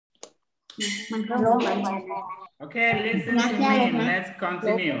Okay, listen to me. Let's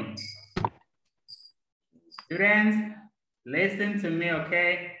continue. Students, listen to me,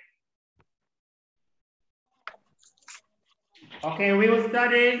 okay? Okay, we will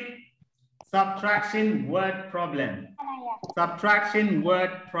study subtraction word problem. Subtraction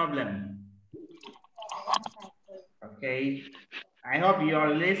word problem. Okay, I hope you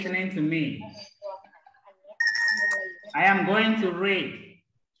are listening to me. I am going to read.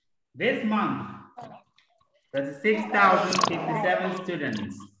 This month, 36,057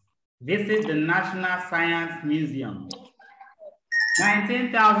 students visit the National Science Museum.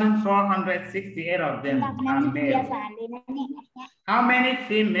 19,468 of them are male. How many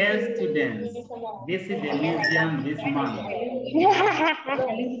female students visit the museum this month?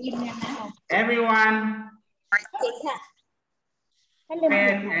 Everyone,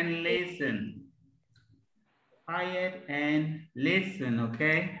 quiet and listen. Quiet and listen,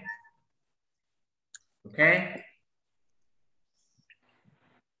 okay? Okay?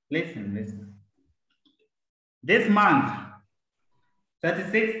 Listen. This month,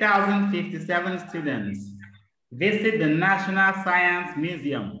 36,057 students visit the National Science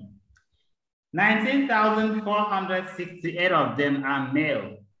Museum. 19,468 of them are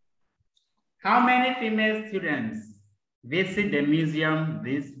male. How many female students visit the museum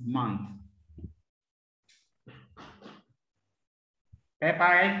this month?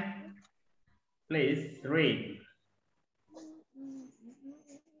 Pepe, please read.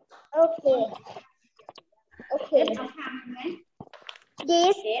 Okay.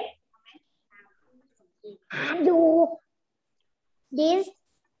 This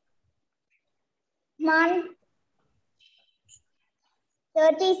month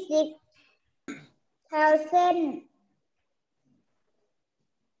 36,000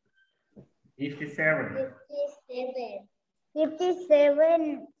 57 students visit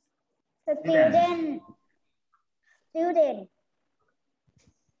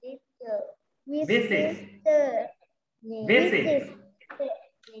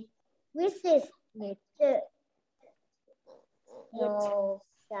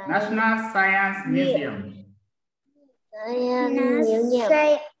National Science Museum. Science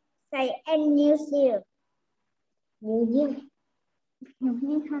Museum.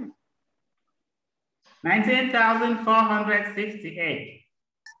 19,468.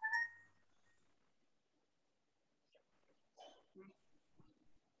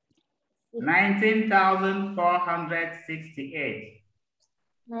 $19,468.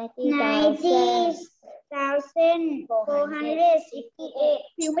 90,468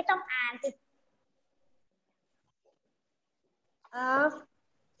 ฟิวไม่ต้องอ่านสิ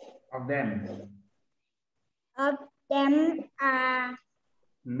of them are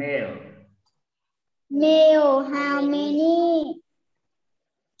male.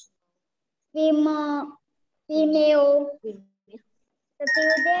 How many female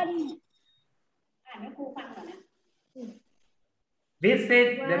students visit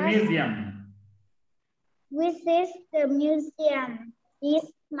the museum this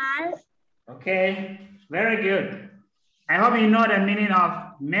month? Okay, very good. I hope you know the meaning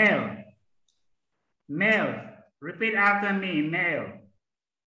of male. Male. Repeat after me. Male.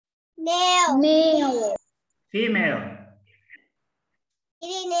 Female.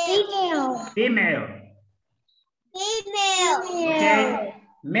 Okay.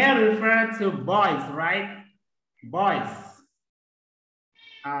 Male refers to boys, right? Boys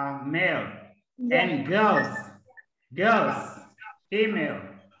are male. And girls, female.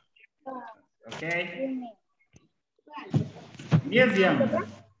 Okay. Museum.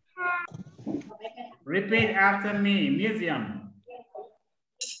 Repeat after me. Museum.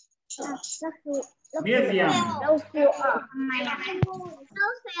 Museum.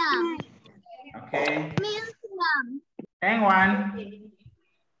 Okay. Hang on.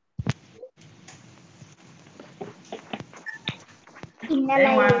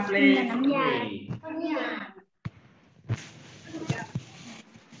 Hang on, please.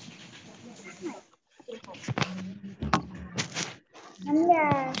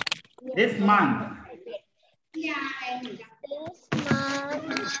 This month.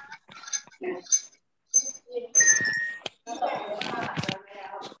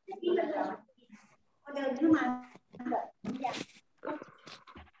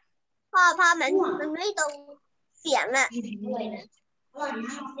พ่อมันไม่ตรงเสียงอ่ะ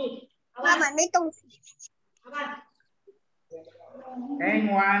พ่อมันไม่ตรง Hang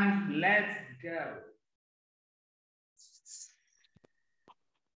on, let's go.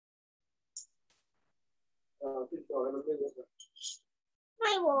 ไ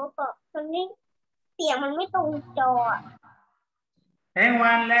ม่โว้ก่อนมันไม่เสียงมันไม่ตรงจอ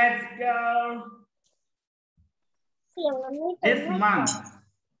Anyone, let's go. เสียงมันไม่ตรง This month,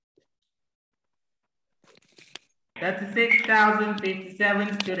 36,057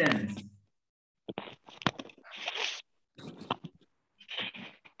 students.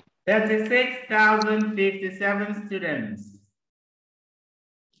 36,057 students.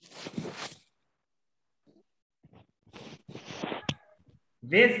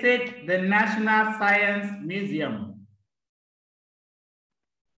 Visit the National Science Museum.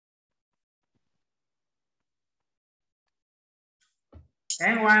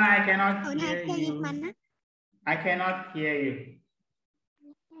 Anyone, I cannot hear you. I cannot hear you.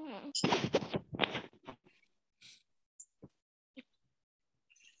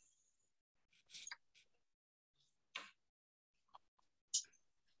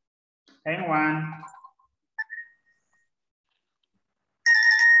 Anyone?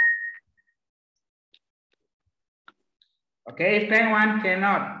 Okay, if anyone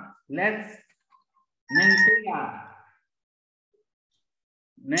cannot, let's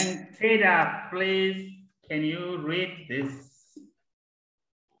Nentida, please, can you read this?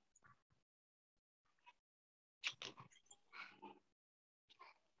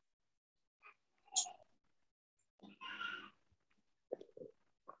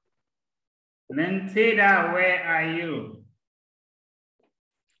 Nentida, where are you?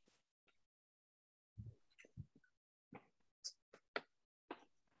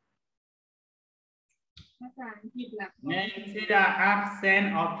 Nentida, absent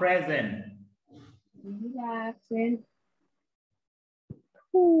or present? Absent.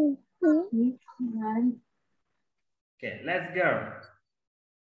 Okay, let's go.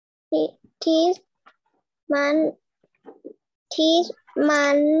 This month.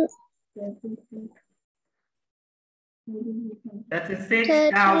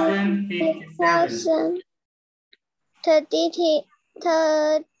 36,057.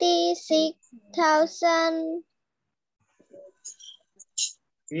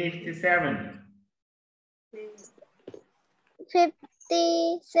 36,057.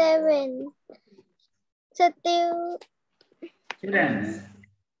 57. Students.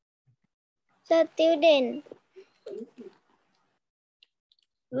 Student.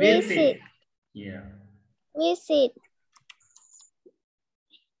 Visit. Yeah. Visit.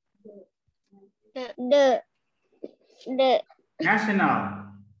 The National.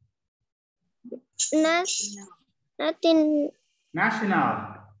 National.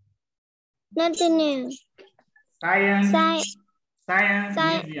 Science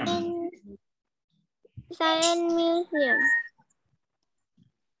Museum. Science Museum.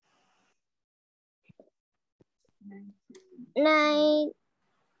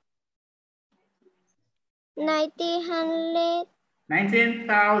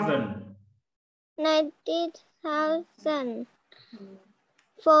 19,000.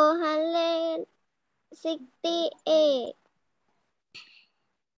 468.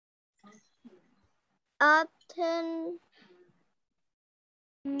 Often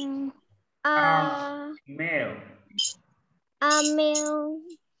male. Are male.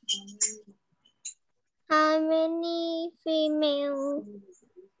 How many female?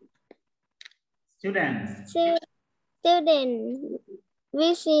 Students. Student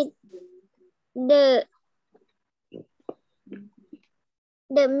visit the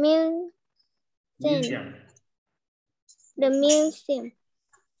museum. The museum.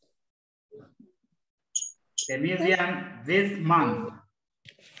 The museum this month.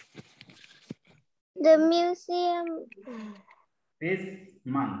 The museum this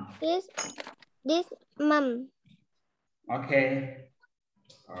month. This month. Okay.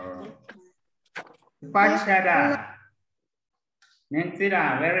 Supachara.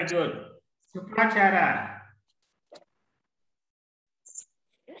 Nentira, very good. Supachara.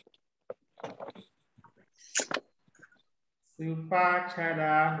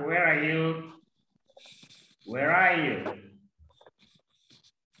 Supachara, where are you? Where are you?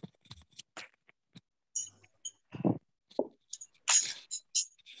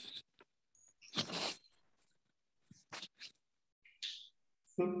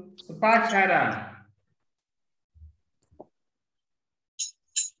 Supachara.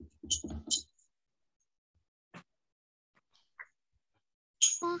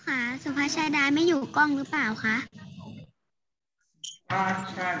พ่อคะสุภาชาดาไม่อยู่กล้องหรือเปล่าคะ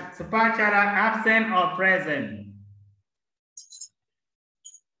Supachara absent or present?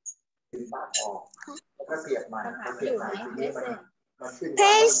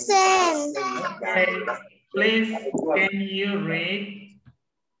 Present. Please, can you read?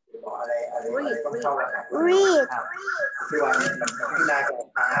 Read.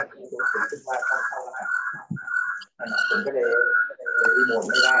 รีโมท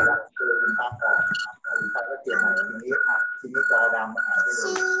ไม่ได้แล้วคือเป็นภาพออกภาพก็เปลี่ยนใหม่ทีนี้จอดำหายไปเล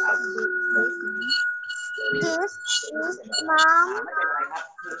ย This is mom ไม่เป็นไรครับ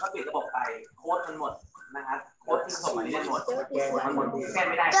คือเขาปิดระบบไปโค้ดมันหมดนะครับโค้ดที่ส่งมานี่หมดมันหมดแก้ไ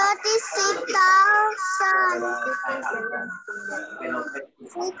ม่ได้ 36,000 เป็นเรา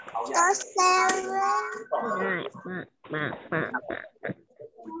เขาอยาก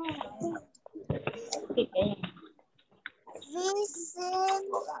Visit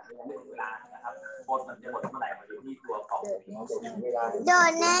ตัวก็อาจจะยังไม่ถึงเวลานะครับโค้ดมันจะหมดเมื่อไหร่มาดูที่ตัวของ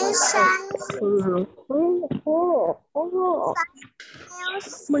donation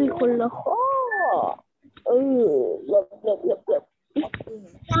มันคนละข้อหลบ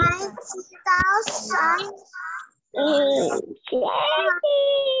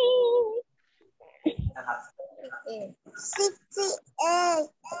 90,000 นะครับ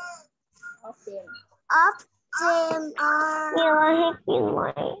 68 of them are มีอะไรให้กินไหม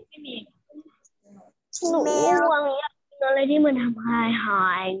หนูง่วงอยากกินอะไรที่มันทำให้หา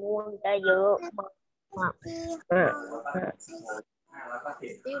ยง่วงจะเยอะมาก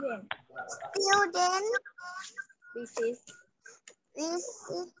student visit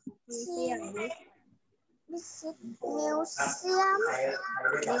museum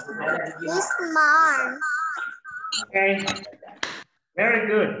this month. Okay, very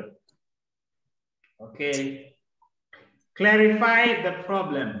good. Okay, clarify the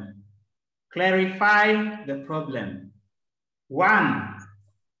problem. Clarify the problem. 1.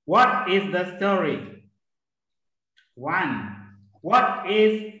 What is the story? 1. What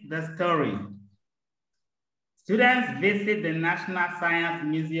is the story? Students visit the National Science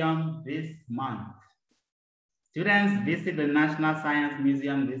Museum this month. Students visit the National Science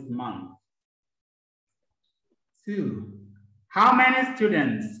Museum this month. 2. How many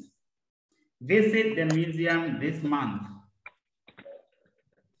students visit the museum this month?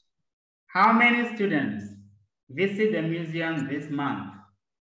 How many students visit the museum this month?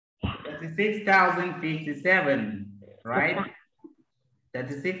 36,057, right?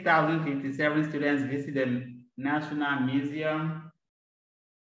 36,057 students visit the National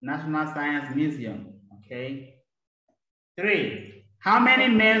Science Museum, okay? 3. How many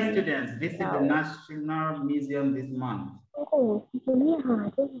male students visit the National Museum this month?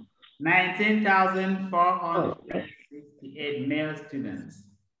 19,468 male students.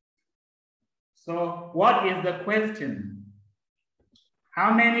 So what is the question?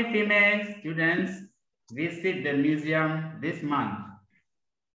 How many female students visit the museum this month?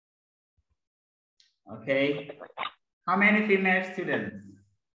 Okay. How many female students?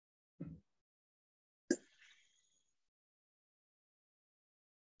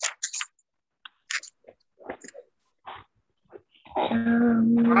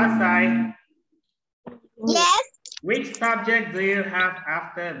 Asai, Yes, which subject do you have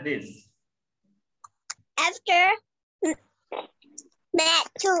after this? after math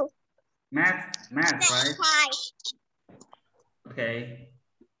 2. Math, right? 5. Okay.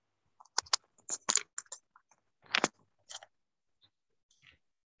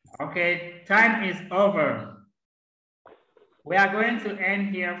 Okay, time is over. We are going to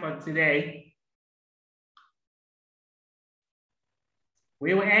end here for today.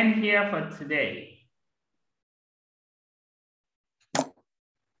 We will end here for today.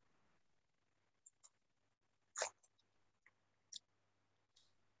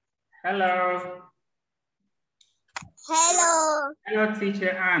 Hello. Hello. Hello,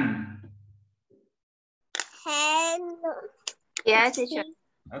 teacher Anne. Hello. Yes, teacher.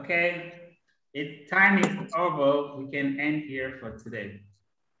 Okay, time is over. We can end here for today.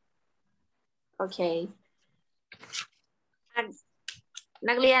 Okay.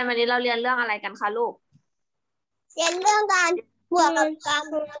 นักเรียนวันนี้เราเรียนเรื่องอะไรกันคะลูก เรียนเรื่องการบวกกับการ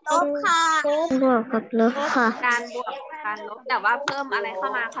ลบค่ะ บวกกับลบค่ะ การบวกกับการลบแต่ว่าเพิ่มอะไรเข้า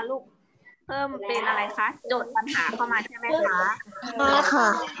มาคะลูก เพิ่มเป็นอะไรคะ โจทย์ปัญหาเข้ามาใช่ไหมคะค่ะ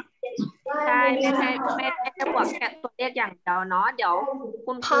ใช่ไม่ใช่บวกแค่ตัวเลขอย่างเดียวเนาะ เดี๋ยว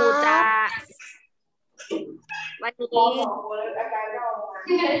คุณครูจะวันนี้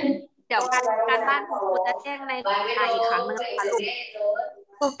เดี๋ยวการบ้านคุณครูจะแจ้งในอีกครั้งนึงนะคะลูก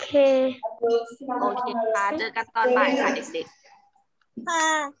โอเคค่ะ เจอกันตอนบ่ายค่ะเด็กๆ ค่ะ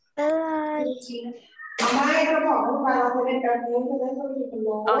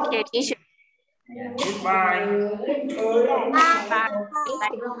โอเคที่ชื่อ Goodbye. Goodbye.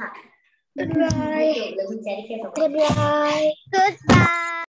 Goodbye. Goodbye